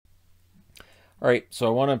All right, so I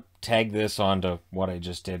want to tag this onto what I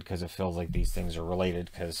just did because it feels like these things are related.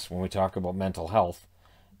 Because when we talk about mental health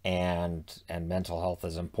and mental health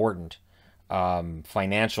is important,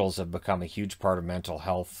 financials have become a huge part of mental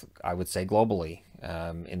health. I would say globally,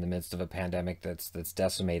 in the midst of a pandemic that's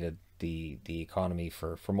decimated the economy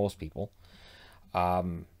for most people.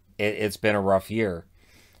 It's been a rough year,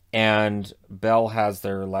 and Bell has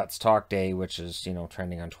their Let's Talk Day, which is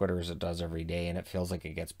trending on Twitter as it does every day, and it feels like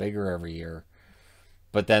it gets bigger every year.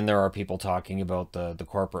 But then there are people talking about the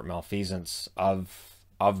corporate malfeasance of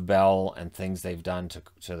Bell and things they've done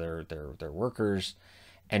to their workers,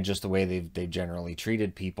 and just the way they've generally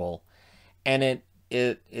treated people. And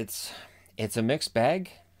it's a mixed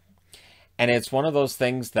bag, and it's one of those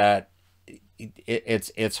things that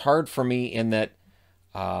it's hard for me in that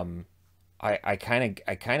I kind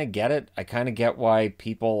of get it. I kind of get why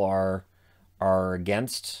people are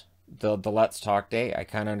against the Let's Talk Day. I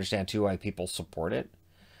kind of understand too why people support it.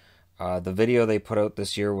 The video they put out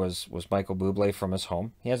this year was Michael Bublé from his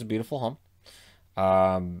home. He has a beautiful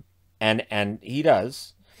home, and he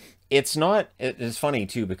does. It's not. It's funny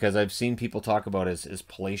too because I've seen people talk about his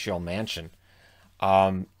palatial mansion.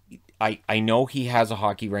 Um, I know he has a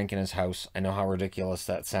hockey rink in his house. I know how ridiculous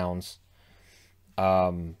that sounds.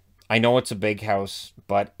 I know it's a big house,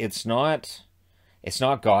 but it's not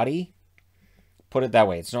gaudy. Put it that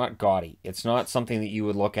way. It's not gaudy. It's not something that you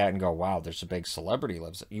would look at and go, "Wow, there's a big celebrity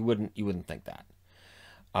lives." You wouldn't think that.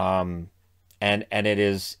 Um, and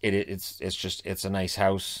it's just it's a nice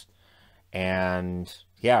house, and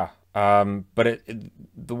yeah. But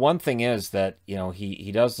the one thing is that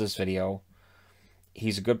he does this video.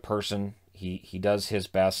 He's a good person. He does his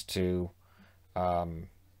best to um,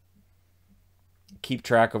 keep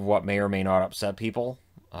track of what may or may not upset people.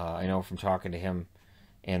 I know from talking to him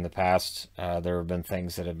in the past, there have been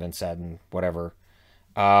things that have been said and whatever.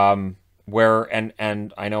 Where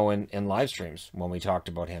and I know in live streams when we talked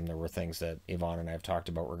about him, there were things that Yvonne and I have talked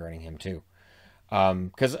about regarding him too.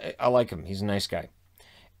 Because I like him, he's a nice guy,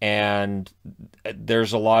 and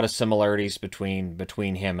there's a lot of similarities between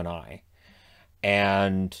him and I.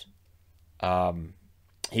 And um,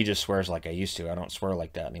 he just swears like I used to. I don't swear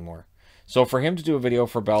like that anymore. So for him to do a video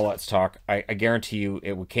for Bell Let's Talk, I guarantee you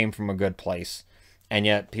it came from a good place. And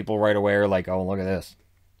yet people right away are like, oh, look at this.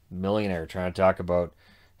 Millionaire trying to talk about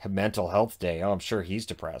mental health day. Oh, I'm sure he's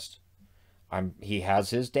depressed. He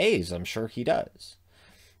has his days. I'm sure he does.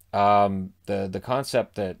 The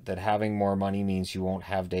concept that having more money means you won't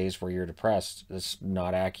have days where you're depressed is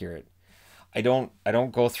not accurate. I don't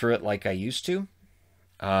go through it like I used to,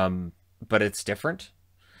 but it's different.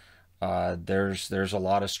 There's a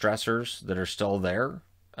lot of stressors that are still there,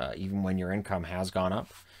 even when your income has gone up.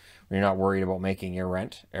 When you're not worried about making your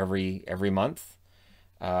rent every month.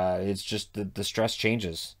 It's just the stress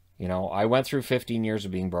changes. I went through 15 years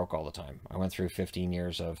of being broke all the time. I went through 15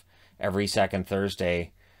 years of every second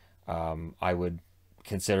Thursday, I would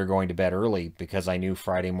consider going to bed early because I knew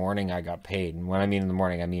Friday morning I got paid. And when I mean in the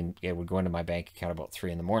morning, I mean it would go into my bank account about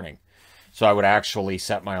 3 in the morning. So I would actually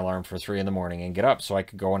set my alarm for 3 in the morning and get up so I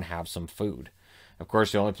could go and have some food. Of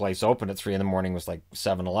course, the only place open at 3 in the morning was like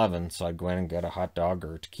 7-Eleven, so I'd go in and get a hot dog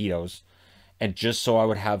or taquitos, and just so I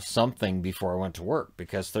would have something before I went to work,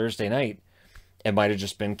 because Thursday night, it might have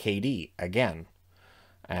just been KD again.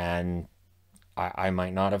 And I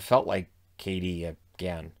might not have felt like KD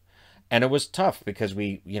again. And it was tough because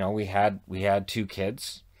we had 2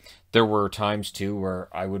 kids. There were times too where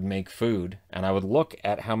I would make food and I would look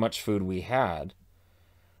at how much food we had,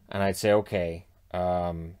 and I'd say, okay,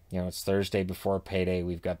 it's Thursday before payday.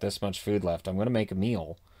 We've got this much food left. I'm going to make a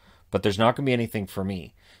meal, but there's not going to be anything for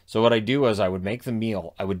me. So what I do is I would make the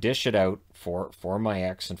meal. I would dish it out for my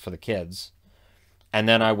ex and for the kids, and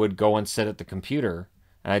then I would go and sit at the computer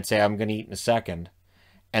and I'd say I'm going to eat in a second,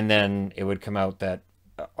 and then it would come out that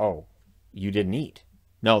oh, you didn't eat.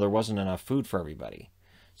 No, there wasn't enough food for everybody.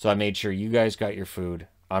 So I made sure you guys got your food.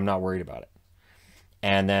 I'm not worried about it.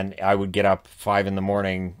 And then I would get up 5 in the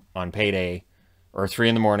morning on payday, or 3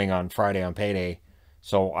 in the morning on Friday on payday,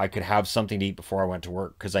 so I could have something to eat before I went to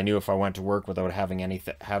work. Because I knew if I went to work without having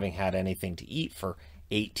had anything to eat for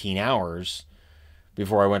 18 hours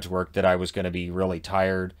before I went to work, that I was going to be really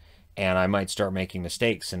tired and I might start making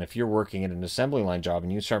mistakes. And if you're working in an assembly line job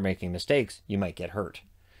and you start making mistakes, you might get hurt.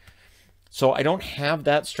 So I don't have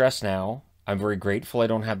that stress now. I'm very grateful I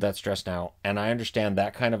don't have that stress now. And I understand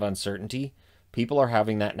that kind of uncertainty. People are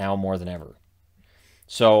having that now more than ever.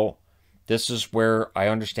 So this is where I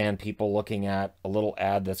understand people looking at a little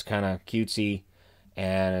ad that's kind of cutesy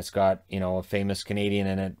and it's got, a famous Canadian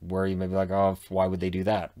in it, where you may be like, oh, why would they do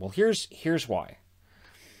that? Well, here's why.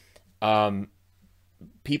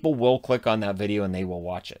 people will click on that video and they will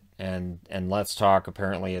watch it. And Let's Talk,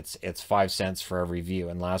 apparently it's 5 cents for every view.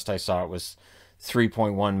 And last I saw it was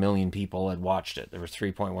 3.1 million people had watched it. There was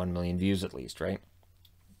 3.1 million views at least, right?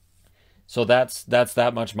 So that's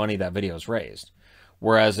that much money that video's raised.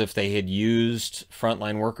 Whereas if they had used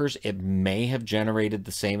frontline workers, it may have generated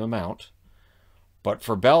the same amount. But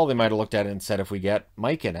for Bell, they might have looked at it and said, if we get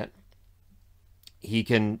Mike in it, he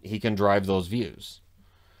can drive those views,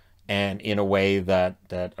 and in a way that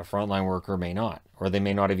a frontline worker may not, or they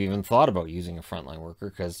may not have even thought about using a frontline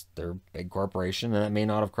worker because they're a big corporation, and that may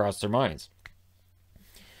not have crossed their minds.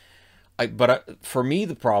 For me,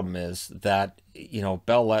 the problem is that,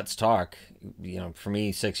 Bell Let's Talk, for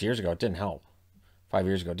me 6 years ago, it didn't help. 5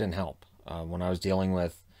 years ago, it didn't help. When I was dealing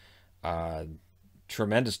with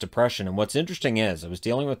tremendous depression. And what's interesting is I was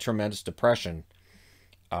dealing with tremendous depression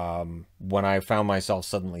when I found myself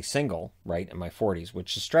suddenly single, right, in my 40s,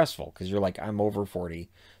 which is stressful because you're like, I'm over 40.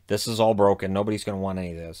 This is all broken. Nobody's going to want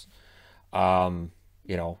any of this.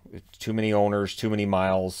 Too many owners, too many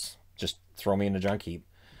miles, just throw me in a junk heap.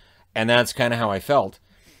 And that's kind of how I felt.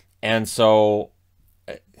 And so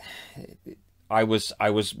I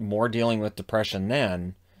was more dealing with depression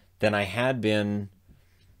then than I had been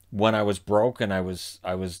when I was broke, and I was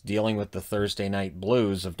dealing with the Thursday night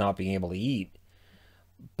blues of not being able to eat.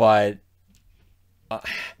 But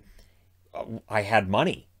I had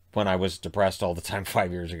money when I was depressed all the time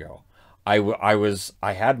 5 years ago. I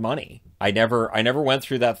had money. I never went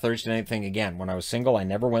through that Thursday night thing again. When I was single, I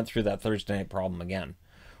never went through that Thursday night problem again,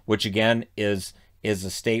 which again is a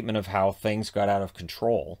statement of how things got out of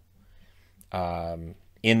control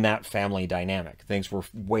in that family dynamic. Things were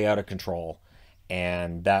way out of control,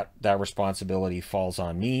 and that responsibility falls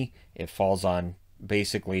on me. It falls on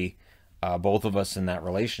basically both of us in that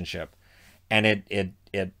relationship, and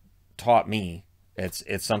it taught me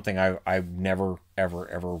it's something I never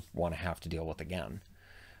ever want to have to deal with again.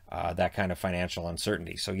 That kind of financial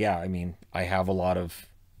uncertainty. So yeah, I mean, I have a lot of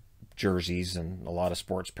jerseys and a lot of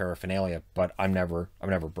sports paraphernalia, but I'm never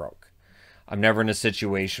broke. I'm never in a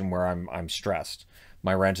situation where I'm stressed.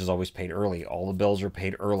 My rent is always paid early. All the bills are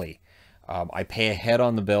paid early. I pay ahead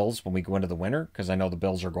on the bills when we go into the winter because I know the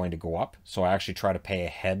bills are going to go up. So I actually try to pay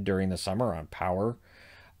ahead during the summer on power.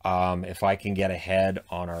 If I can get ahead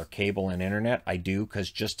on our cable and internet, I do,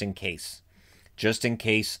 because just in case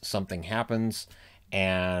something happens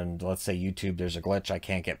and let's say YouTube, there's a glitch, I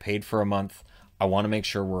can't get paid for a month, I want to make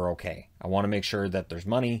sure we're okay. I want to make sure that there's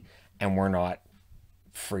money and we're not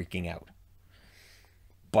freaking out.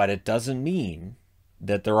 But it doesn't mean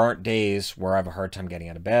that there aren't days where I have a hard time getting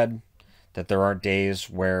out of bed, that there aren't days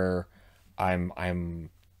where I'm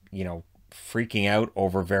freaking out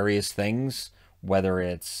over various things, whether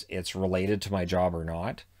it's related to my job or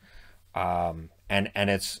not. And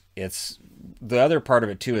it's the other part of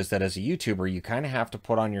it too is that as a YouTuber, you kind of have to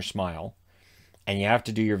put on your smile, and you have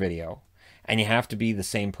to do your video, and you have to be the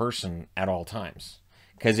same person at all times.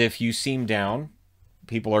 Because if you seem down,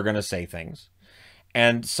 people are going to say things.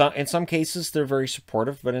 And in some cases, they're very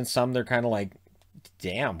supportive, but in some, they're kind of like,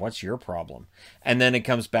 damn, what's your problem? And then it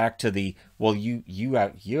comes back to the, well, you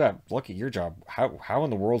have look at your job. How in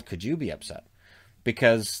the world could you be upset?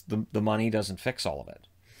 Because the money doesn't fix all of it.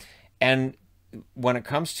 And when it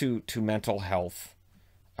comes to mental health,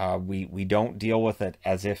 we don't deal with it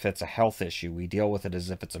as if it's a health issue. We deal with it as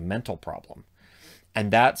if it's a mental problem. And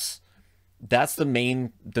that's the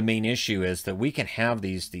main issue, is that we can have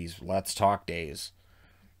these Let's Talk days,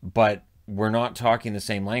 but we're not talking the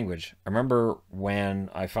same language. I remember when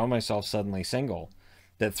I found myself suddenly single,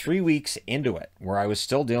 that 3 weeks into it, where I was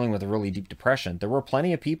still dealing with a really deep depression, there were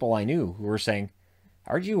plenty of people I knew who were saying,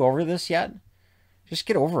 aren't you over this yet? Just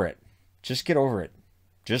get over it. Just get over it.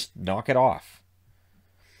 Just knock it off.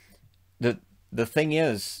 The thing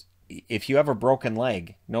is, if you have a broken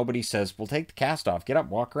leg, nobody says, well, take the cast off, get up,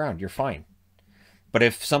 walk around, you're fine. But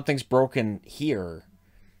if something's broken here,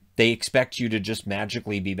 they expect you to just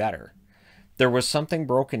magically be better. There was something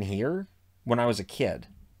broken here when I was a kid.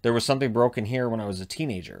 There was something broken here when I was a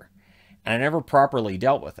teenager. And I never properly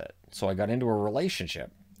dealt with it. So I got into a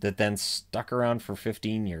relationship that then stuck around for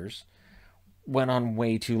 15 years, went on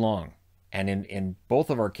way too long. And in both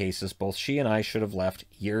of our cases, both she and I should have left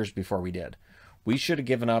years before we did. We should have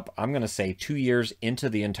given up, I'm going to say 2 years into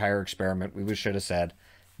the entire experiment, we should have said,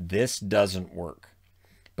 this doesn't work.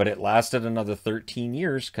 But it lasted another 13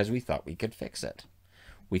 years because we thought we could fix it.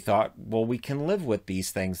 We thought, well, we can live with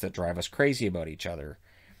these things that drive us crazy about each other.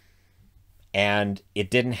 And it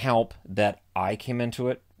didn't help that I came into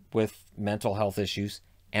it with mental health issues,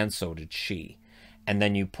 and so did she. And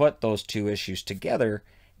then you put those two issues together,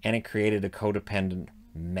 and it created a codependent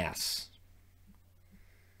mess.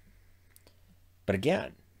 But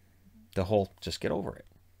again, the whole just get over it.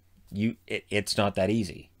 It's not that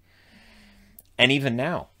easy. And even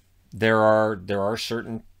now, there are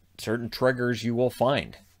certain triggers you will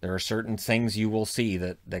find. There are certain things you will see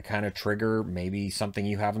that kind of trigger maybe something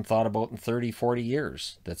you haven't thought about in 30, 40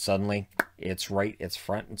 years, that suddenly it's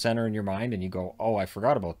front and center in your mind, and you go, oh, I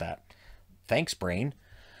forgot about that. Thanks, brain.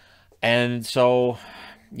 And so,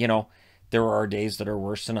 there are days that are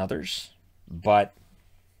worse than others. But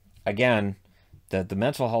again, the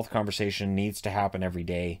mental health conversation needs to happen every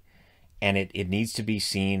day, and it needs to be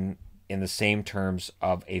seen in the same terms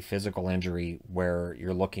of a physical injury where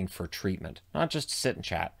you're looking for treatment, not just to sit and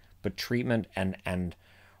chat, but treatment and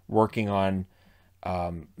working on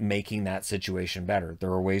making that situation better.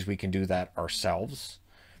 There are ways we can do that ourselves.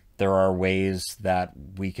 There are ways that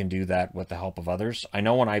we can do that with the help of others. I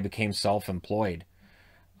know when I became self-employed,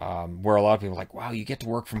 where a lot of people are like, wow, you get to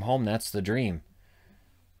work from home, that's the dream.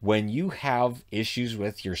 When you have issues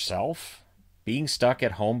with yourself, being stuck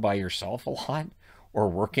at home by yourself a lot, or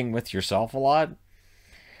working with yourself a lot,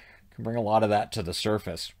 can bring a lot of that to the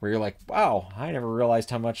surface, where you're like, wow, I never realized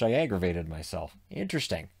how much I aggravated myself.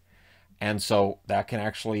 Interesting. And so that can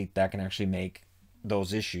actually make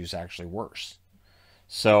those issues actually worse.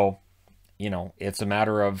 So, it's a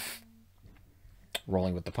matter of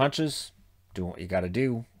rolling with the punches, doing what you got to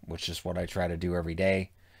do, which is what I try to do every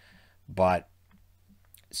day. But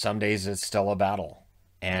some days it's still a battle,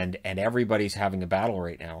 and everybody's having a battle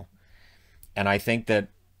right now. And I think that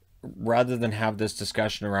rather than have this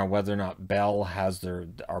discussion around whether or not Bell has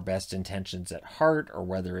our best intentions at heart, or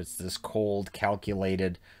whether it's this cold,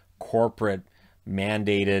 calculated, corporate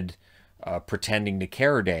mandated pretending to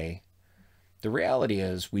care day, the reality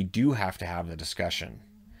is we do have to have the discussion.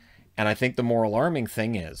 And I think the more alarming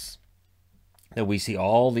thing is that we see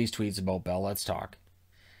all these tweets about Bell Let's Talk,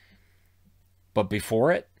 but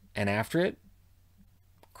before it and after it,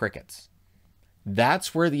 crickets.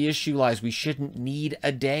 That's where the issue lies. We shouldn't need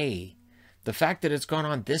a day. The fact that it's gone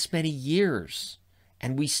on this many years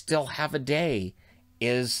and we still have a day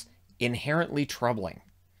is inherently troubling.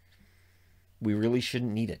 We really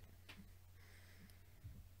shouldn't need it,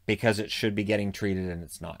 because it should be getting treated and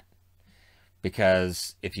it's not.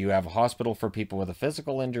 Because if you have a hospital for people with a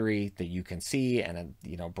physical injury that you can see, and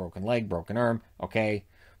a broken leg, broken arm, okay.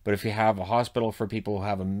 But if you have a hospital for people who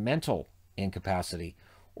have a mental incapacity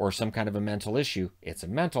or some kind of a mental issue, it's a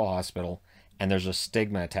mental hospital, and there's a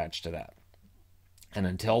stigma attached to that. And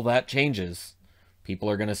until that changes, people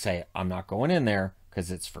are going to say, I'm not going in there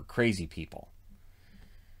because it's for crazy people.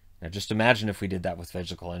 Now just imagine if we did that with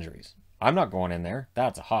physical injuries. I'm not going in there.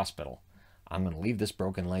 That's a hospital. I'm going to leave this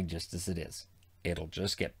broken leg just as it is. It'll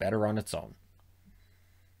just get better on its own.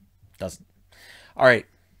 Doesn't. All right.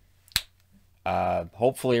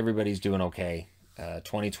 Hopefully everybody's doing okay.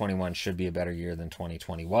 2021 should be a better year than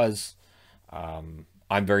 2020 was. I'm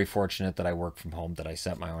very fortunate that I work from home, that I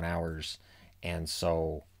set my own hours, and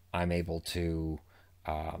so I'm able to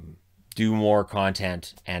do more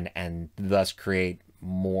content and thus create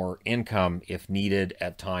more income if needed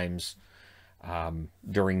at times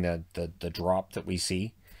during the drop that we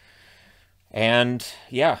see. And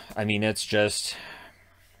yeah, I mean, it's just,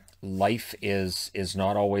 life is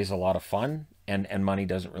not always a lot of fun, and money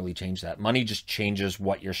doesn't really change that. Money just changes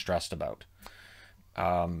what you're stressed about.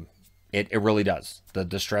 It really does.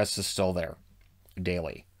 The stress is still there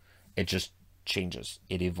daily. It just changes.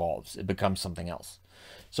 It evolves. It becomes something else.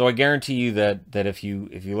 So I guarantee you that if you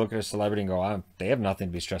look at a celebrity and go, oh, they have nothing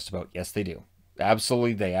to be stressed about. Yes, they do.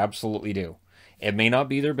 Absolutely, they absolutely do. It may not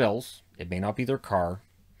be their bills. It may not be their car.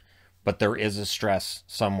 But there is a stress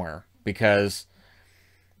somewhere, because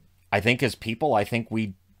I think as people, I think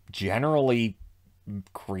we generally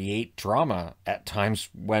create drama at times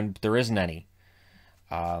when there isn't any.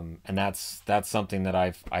 And that's something that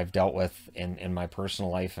I've dealt with in my personal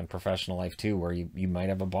life and professional life too, where you might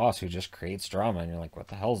have a boss who just creates drama and you're like, what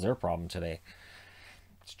the hell's their problem today?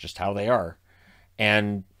 It's just how they are.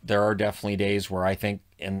 And there are definitely days where I think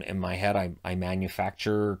in my head, I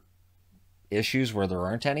manufacture issues where there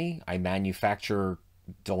aren't any. I manufacture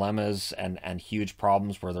dilemmas and huge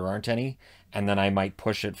problems where there aren't any. And then I might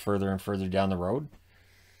push it further and further down the road.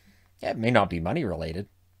 Yeah, it may not be money related.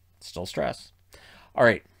 It's still stress. All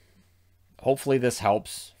right. Hopefully this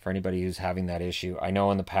helps for anybody who's having that issue. I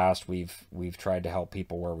know in the past we've tried to help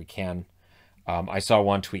people where we can. I saw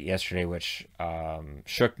one tweet yesterday which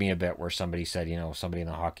shook me a bit, where somebody said, somebody in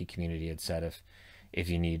the hockey community had said, if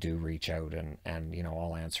you need to reach out and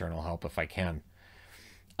I'll answer and I'll help if I can.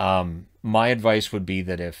 My advice would be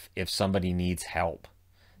that if somebody needs help,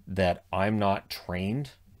 that I'm not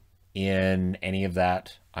trained in any of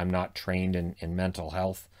that. I'm not trained in mental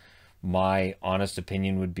health, My honest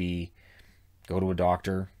opinion would be go to a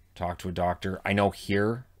doctor, talk to a doctor. I know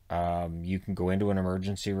here you can go into an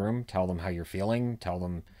emergency room, tell them how you're feeling, tell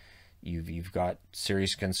them you've got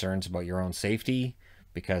serious concerns about your own safety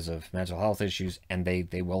because of mental health issues, and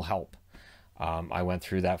they will help. I went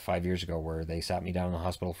through that 5 years ago where they sat me down in the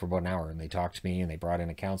hospital for about an hour and they talked to me and they brought in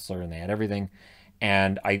a counselor and they had everything.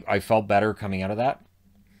 And I felt better coming out of that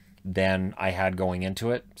than I had going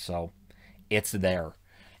into it. So it's there.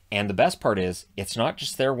 And the best part is it's not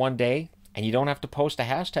just there one day and you don't have to post a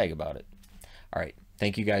hashtag about it. All right.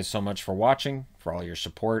 Thank you guys so much for watching, for all your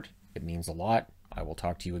support. It means a lot. I will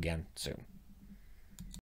talk to you again soon.